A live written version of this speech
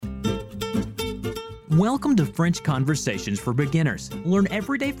Welcome to French Conversations for Beginners. Learn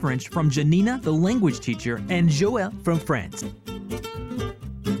everyday French from Janina, the language teacher, and Joël from France.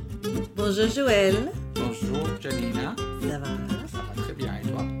 Bonjour Joël. Bonjour Janina. Ça va? Ça va très bien et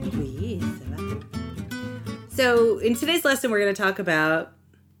toi? Oui, ça va. So, in today's lesson, we're going to talk about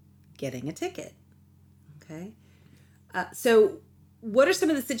getting a ticket. Okay? So, what are some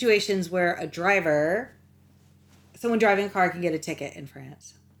of the situations where someone driving a car can get a ticket in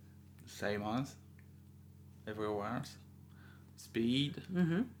France? Same as everywhere else. Speed.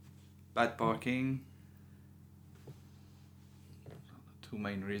 Mm-hmm. Bad parking. Two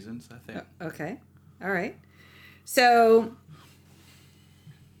main reasons, I think. Okay. All right. So,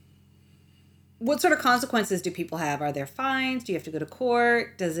 what sort of consequences do people have? Are there fines? Do you have to go to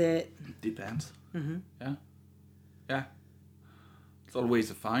court? Does it... Depends. Mm-hmm. Yeah. It's always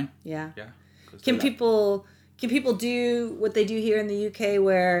a fine. Yeah. Yeah. Can people do what they do here in the UK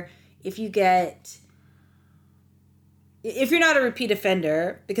where if you're not a repeat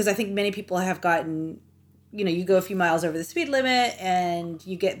offender, because I think many people have gotten, you go a few miles over the speed limit and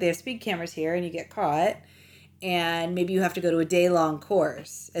they have speed cameras here and you get caught and maybe you have to go to a day-long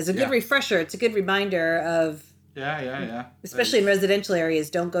course. As a good refresher, it's a good reminder of... Yeah. Especially in residential areas,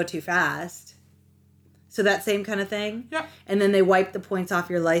 don't go too fast. So that same kind of thing? Yeah. And then they wipe the points off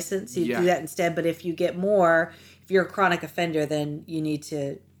your license. You do that instead. But if you get more, if you're a chronic offender, then you need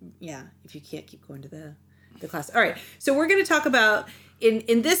to, if you can't keep going to the class. All right. So we're going to talk about,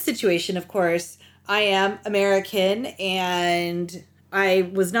 in this situation, of course, I am American and I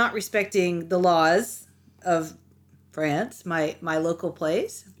was not respecting the laws of France, my local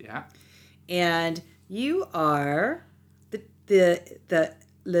place. Yeah. And you are the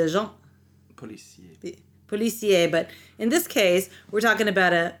l'agent. Policier, but in this case, we're talking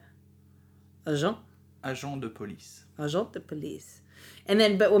about agent de police. Agent de police. And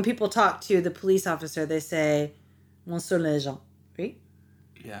then, but when people talk to the police officer, they say, Monsieur l'agent, right?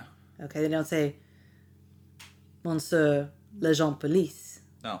 Yeah. Okay, they don't say, Monsieur l'agent police.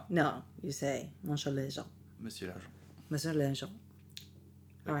 No, you say, Monsieur l'agent. Monsieur l'agent. Monsieur l'agent.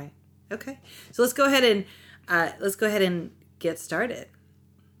 All right. Okay. So let's go ahead and get started.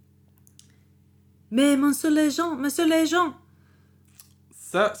 Mais monsieur l'agent.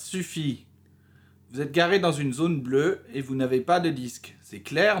 Ça suffit. Vous êtes garé dans une zone bleue et vous n'avez pas de disque. C'est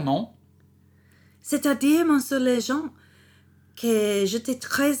clair, non? C'est-à-dire, monsieur l'agent, que j'étais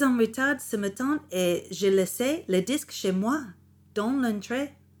très en retard ce matin et j'ai laissé le disque chez moi, dans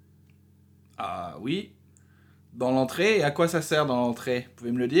l'entrée. Ah oui. Dans l'entrée, et à quoi ça sert dans l'entrée? Vous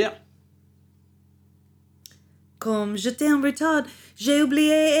pouvez me le dire? Comme j'étais en retard, j'ai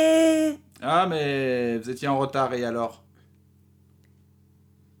oublié et... Ah, mais vous étiez en retard, et alors?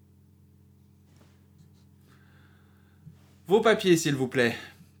 Vos papiers, s'il vous plaît.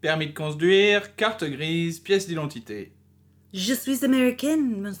 Permis de conduire, carte grise, pièce d'identité. Je suis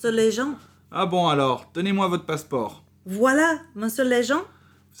américaine, monsieur l'agent. Ah bon alors, donnez-moi votre passeport. Voilà, monsieur l'agent.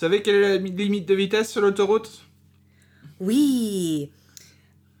 Vous savez quelle est la limite de vitesse sur l'autoroute? Oui.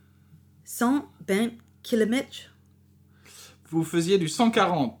 120 km. Vous faisiez du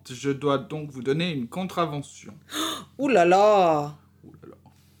 140. Je dois donc vous donner une contravention. Ouh là là. Ouh là là.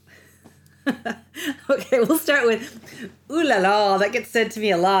 Okay, we'll start with ooh la la. That gets said to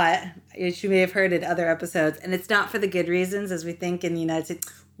me a lot, as you may have heard in other episodes. And it's not for the good reasons, as we think in the United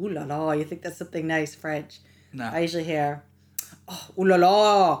States. Ooh la la. You think that's something nice, French. No. I usually hear, oh, ooh la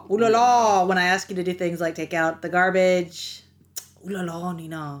la, when I ask you to do things like take out the garbage. Ooh la la,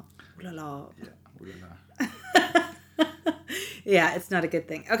 Nina. Ooh la la. Yeah, ooh la la. Yeah, it's not a good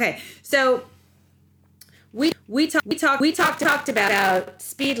thing. Okay, so we talked about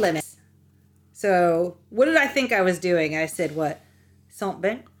speed limits. So what did I think I was doing? I said what?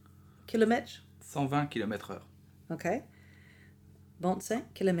 120 km? 120 km/h. Okay. 25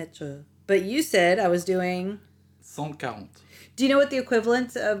 km. But you said I was doing 140. Do you know what the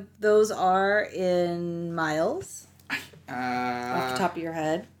equivalent of those are in miles? Off the top of your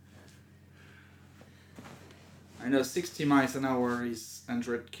head. I know 60 miles an hour is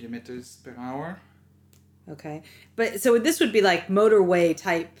 100 kilometers per hour. Okay. But so this would be like motorway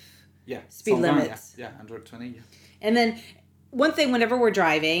type speed 120, limits. Yeah, 120. Yeah. And then one thing, whenever we're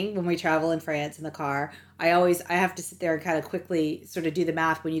driving, when we travel in France in the car, I have to sit there and kind of quickly sort of do the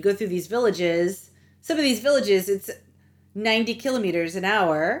math. When you go through these villages, some of these villages, it's 90 kilometers an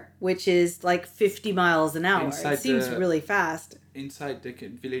hour, which is like 50 miles an hour. It seems really fast. Inside the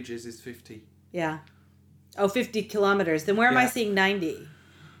villages is 50. Yeah. Oh, 50 kilometers. Then where am I seeing 90?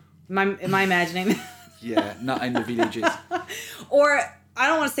 Am I imagining that? Yeah, not in the villages. Or, I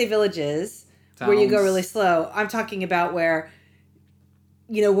don't want to say villages, where you go really slow. I'm talking about where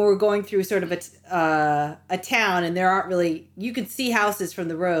when we're going through sort of a town and there aren't really, you can see houses from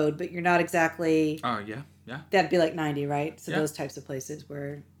the road, but you're not exactly. Oh, yeah, yeah. That'd be like 90, right? So Yeah. those types of places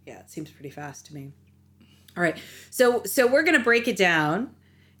where, it seems pretty fast to me. All right. So we're going to break it down.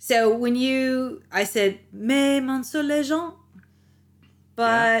 So when I said, mais monsieur l'agent,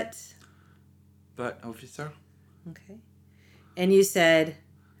 but. But, officer. Okay. And you said.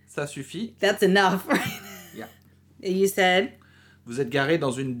 Ça suffit. That's enough, right? Yeah. And you said. Vous êtes garé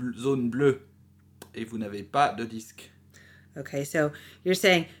dans une zone bleue et vous n'avez pas de disque. Okay, so you're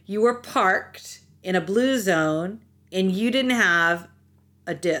saying you were parked in a blue zone and you didn't have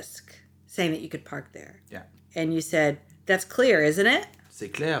a disc saying that you could park there. Yeah. And you said, that's clear, isn't it?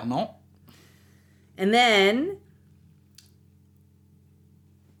 C'est clair, non? And then...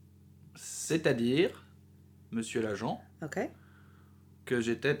 C'est-à-dire, monsieur l'agent, Okay. que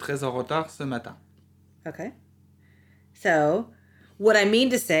j'étais très en retard ce matin. Okay. So, what I mean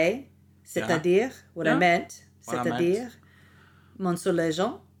to say, c'est-à-dire, what I meant, c'est-à-dire, monsieur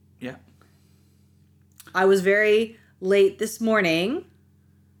l'agent. Yeah. I was very late this morning.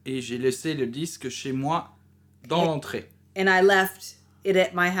 Et j'ai laissé le disque chez moi dans l'entrée. And I left it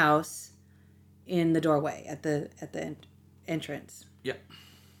at my house in the doorway, at the entrance. Yeah.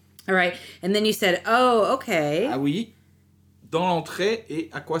 All right. And then you said, oh, okay. Ah oui, dans l'entrée et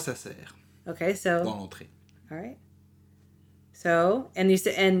à quoi ça sert? Okay, so... Dans l'entrée. All right. So, and you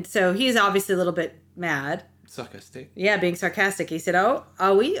said, and so he's obviously a little bit mad. Sarcastique. Yeah, being sarcastic. He said, oh,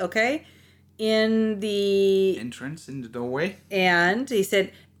 ah oui, okay. In the... Entrance, in the doorway. And he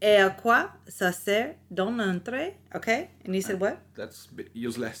said, et à quoi ça sert dans l'entrée? Okay. And you said what? That's a bit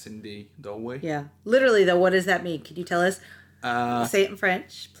useless in the doorway. Yeah. Literally, though, what does that mean? Could you tell us? Say it in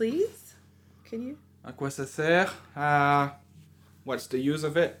French, please. Can you? À quoi ça sert? What's the use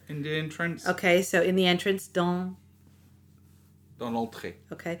of it in the entrance? Okay, so in the entrance, dans l'entrée.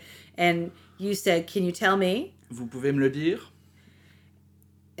 Okay. And you said, can you tell me? Vous pouvez me le dire?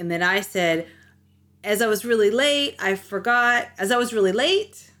 And then I said, as I was really late, I forgot. As I was really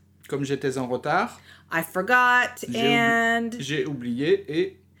late. Comme j'étais en retard. I forgot and... J'ai oublié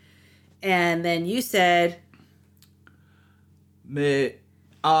et... And then you said... Mais,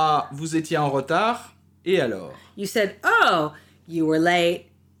 vous étiez en retard, et alors? You said, oh, you were late.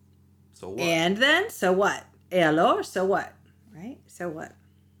 So what? And then, so what? Et alors, so what? Right? So what?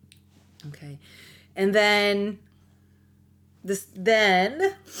 Okay. And then,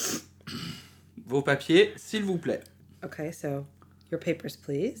 Vos papiers, s'il vous plaît. Okay, so, your papers,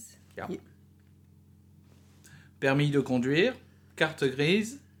 please. Yeah. Permis de conduire, carte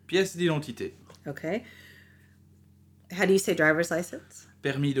grise, pièce d'identité. Okay. How do you say driver's license?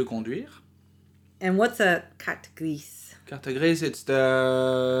 Permis de conduire. And what's a carte grise? Carte grise, it's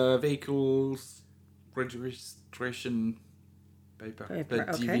the vehicle's registration paper. The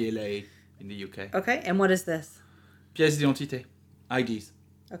okay. DVLA in the UK. Okay, and what is this? Pièce d'identité. IDs.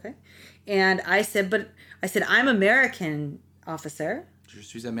 Okay. And I said, I'm American, officer. Je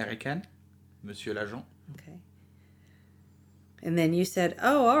suis américaine, monsieur l'agent. Okay. And then you said,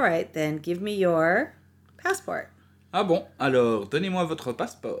 oh, all right, then give me your passport. Ah bon, alors, donnez-moi votre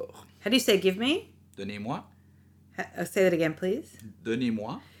passeport. How do you say give me? Donnez-moi. Say that again, please.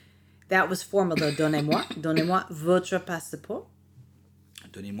 Donnez-moi. That was formal, though. Donnez-moi. Donnez-moi votre passeport.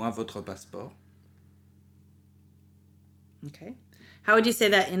 Donnez-moi votre passeport. Okay. How would you say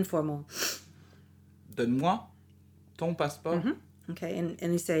that informal? Donne-moi ton passeport. Mm-hmm. Okay.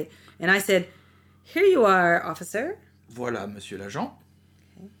 And you say, and I said, here you are, officer. Voilà, monsieur l'agent.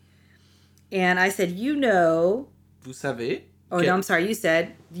 Okay. And I said, you know... Vous savez... Oh, no, I'm sorry. You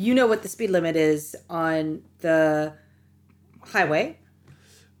said, you know what the speed limit is on the highway.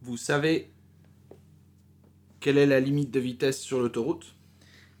 Vous savez quelle est la limite de vitesse sur l'autoroute?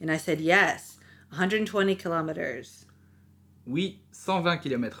 And I said, yes, 120 kilometers. Oui, 120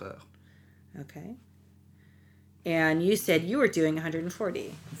 km/h. Okay. And you said you were doing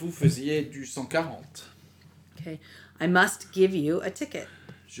 140. Vous faisiez du 140. Okay. I must give you a ticket.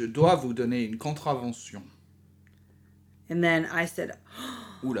 Je dois vous donner une contravention. And then I said,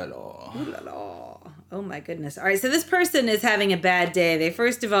 Ouh là là. ooh la la. Oh my goodness. All right, so this person is having a bad day. They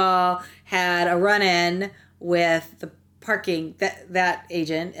first of all had a run-in with the parking, that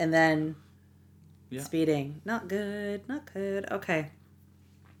agent, and then speeding. Not good, not good. Okay.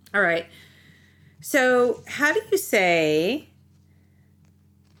 All right. So how do you say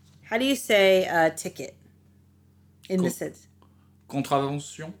ticket in this sense?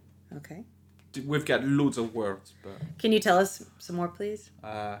 Contravention. Okay. We've got loads of words, but... Can you tell us some more, please?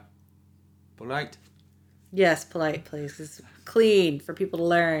 Polite. Yes, polite, please. It's clean for people to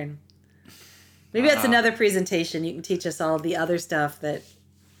learn. Maybe that's another presentation. You can teach us all the other stuff that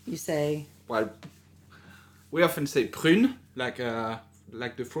You say... Well, we often say prune, like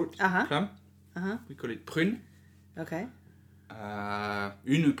the fruit, plum. We call it prune. Okay.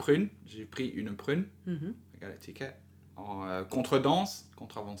 Une prune. J'ai pris une prune. I got a ticket. En contredanse,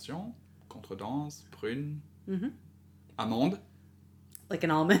 contravention. Contredanse, prune. Amende. Like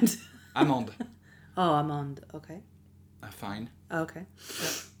an almond? Amende. Oh, amende. Okay. A fine. Okay.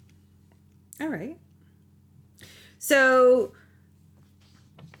 All right. So,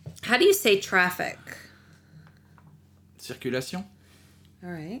 how do you say traffic? Circulation.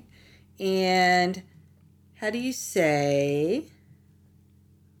 All right. And how do you say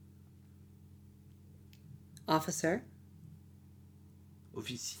officer?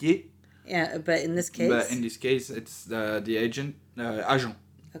 Officier. Yeah, but in this case? But in this case, it's the agent. Agent.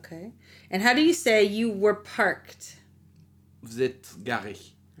 Okay. And how do you say you were parked? Vous êtes garé.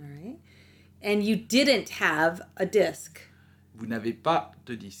 All right. And you didn't have a disc. Vous n'avez pas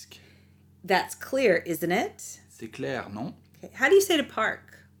de disque. That's clear, isn't it? C'est clair, non? Okay. How do you say to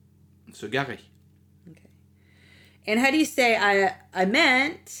park? Se garer. Okay. And how do you say I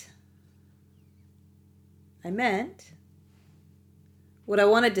meant what I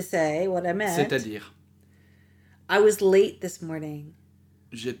wanted to say, what I meant. C'est-à-dire? I was late this morning.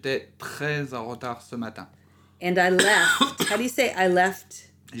 J'étais très en retard ce matin. And I left. How do you say I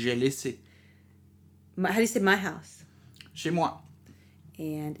left? J'ai laissé. How do you say my house? Chez moi.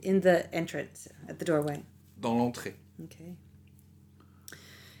 And in the entrance, at the doorway. Dans l'entrée. Okay.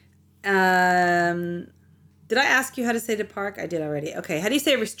 Did I ask you how to say to park? I did already. Okay. How do you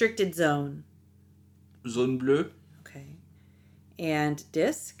say restricted zone? Zone bleue. Okay. And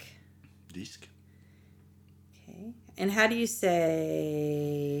disc? Disque. Okay. And how do you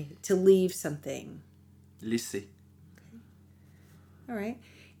say to leave something? Laisser. Okay. All right.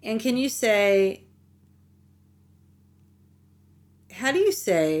 And can you say... How do you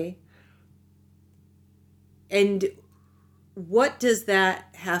say... And what does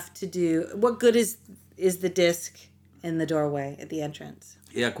that have to do... What good is the disc in the doorway at the entrance?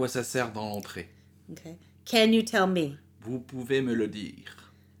 Et à quoi ça sert dans l'entrée? Okay. Can you tell me? Vous pouvez me le dire.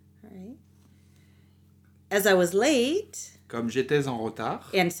 All right. As I was late... Comme j'étais en retard.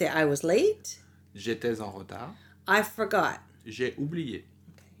 And say I was late. J'étais en retard. I forgot. J'ai oublié.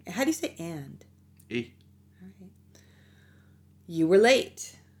 Okay. How do you say and? Et. All right. You were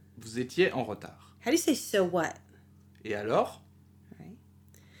late. Vous étiez en retard. How do you say so what? Et alors? All right.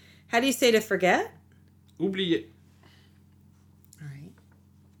 How do you say to forget? Oublié. All right.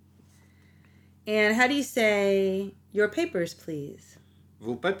 And how do you say your papers, please?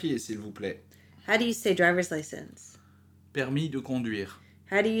 Vos papiers, s'il vous plaît. How do you say driver's license? Permis de conduire.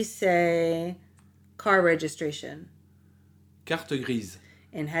 How do you say car registration? Carte grise.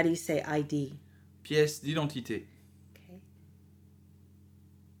 And how do you say ID? Pièce d'identité. Okay.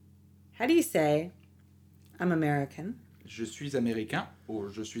 How do you say I'm American? Je suis américain ou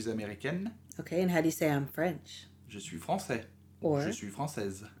je suis américaine. Okay, and how do you say I'm French? Je suis français. Or? Je suis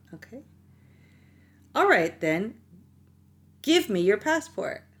française. Okay. All right, then. Give me your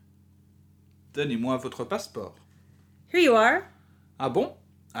passport. Donnez-moi votre passeport. Here you are. Ah bon?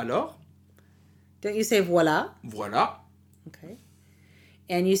 Alors? Don't you say voilà? Voilà. Okay.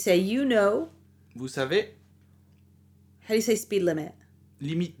 And you say you know. Vous savez, How do you say speed limit?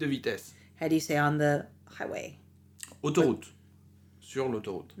 limite de vitesse. How do you say on the highway? Autoroute. Sur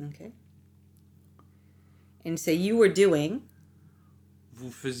l'autoroute. Okay. And say you were doing, Vous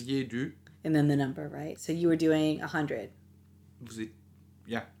faisiez du... and then the number, right? So you were doing 100. Vous êtes...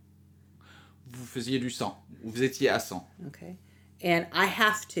 Yeah. Vous faisiez du 100. Vous étiez à 100. Okay. And I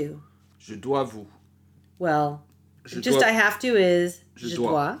have to. Je dois vous. Well, Je just dois... I have to is Je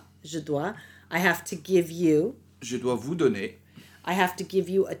dois. Je dois. I have to give you. Je dois vous donner. I have to give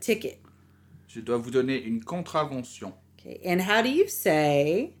you a ticket. Je dois vous donner une contravention. Okay. And how do you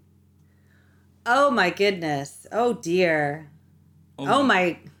say, oh my goodness. Oh dear. Oh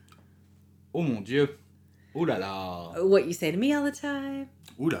my. Oh mon Dieu. Ouh là là. What you say to me all the time.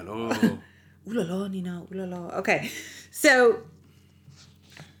 Ouh là là. Ooh la la, Nina. Ooh la la. Okay. So,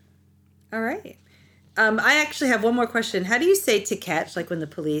 all right. I actually have one more question. How do you say to catch, like when the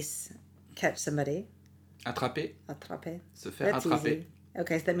police catch somebody? Attraper. Attraper. Se faire That's attraper. easy.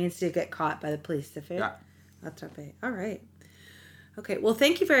 Okay, so that means to get caught by the police. To faire. Yeah. Attraper. All right. Okay, well,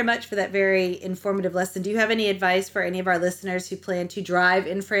 thank you very much for that very informative lesson. Do you have any advice for any of our listeners who plan to drive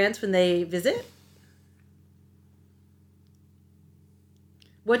in France when they visit?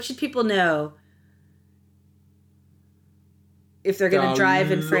 What should people know if they're going to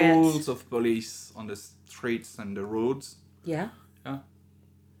drive in France? There are loads of police on the streets and the roads. Yeah. Yeah.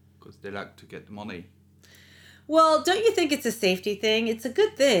 Because they like to get money. Well, don't you think it's a safety thing? It's a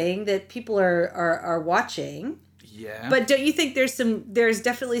good thing that people are watching. Yeah. But don't you think there's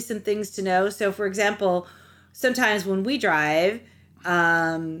definitely some things to know? So, for example, sometimes when we drive,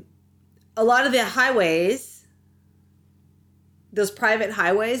 a lot of the highways, those private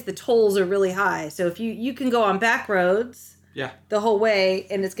highways, the tolls are really high. So if you can go on back roads the whole way,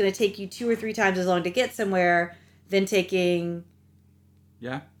 and it's going to take you 2 or 3 times as long to get somewhere than taking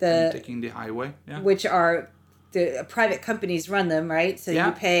the highway, which are the private companies run them, right? So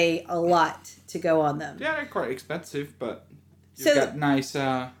you pay a lot to go on them. Yeah, they're quite expensive, but you've got nice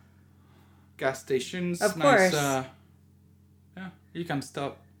gas stations. Of nice, course. You can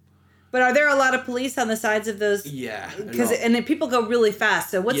stop. But are there a lot of police on the sides of those? Yeah. And then people go really fast.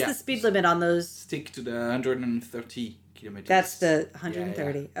 So what's the speed limit on those? Stick to the 130 kilometers. That's the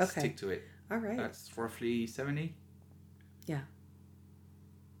 130. Yeah. Okay. Stick to it. All right. That's roughly 70. Yeah.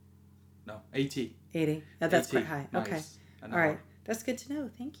 No, 80. 80. Oh, that's 80. quite high. Nice. Okay. An All hour. right. That's good to know.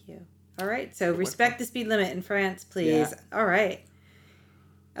 Thank you. All right. So respect the speed limit in France, please. Yeah. All right.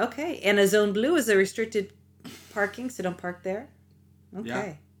 Okay. And a zone blue is a restricted parking, so don't park there. Okay.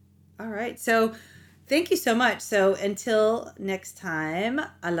 Yeah. All right. So thank you so much. So until next time,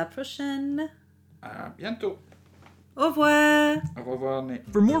 à la prochaine. À bientôt. Au revoir. Au revoir, Nick.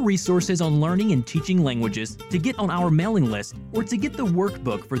 For more resources on learning and teaching languages, to get on our mailing list, or to get the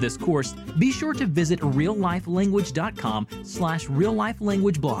workbook for this course, be sure to visit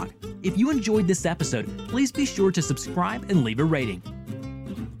reallifelanguage.com/reallifelanguageblog. If you enjoyed this episode, please be sure to subscribe and leave a rating.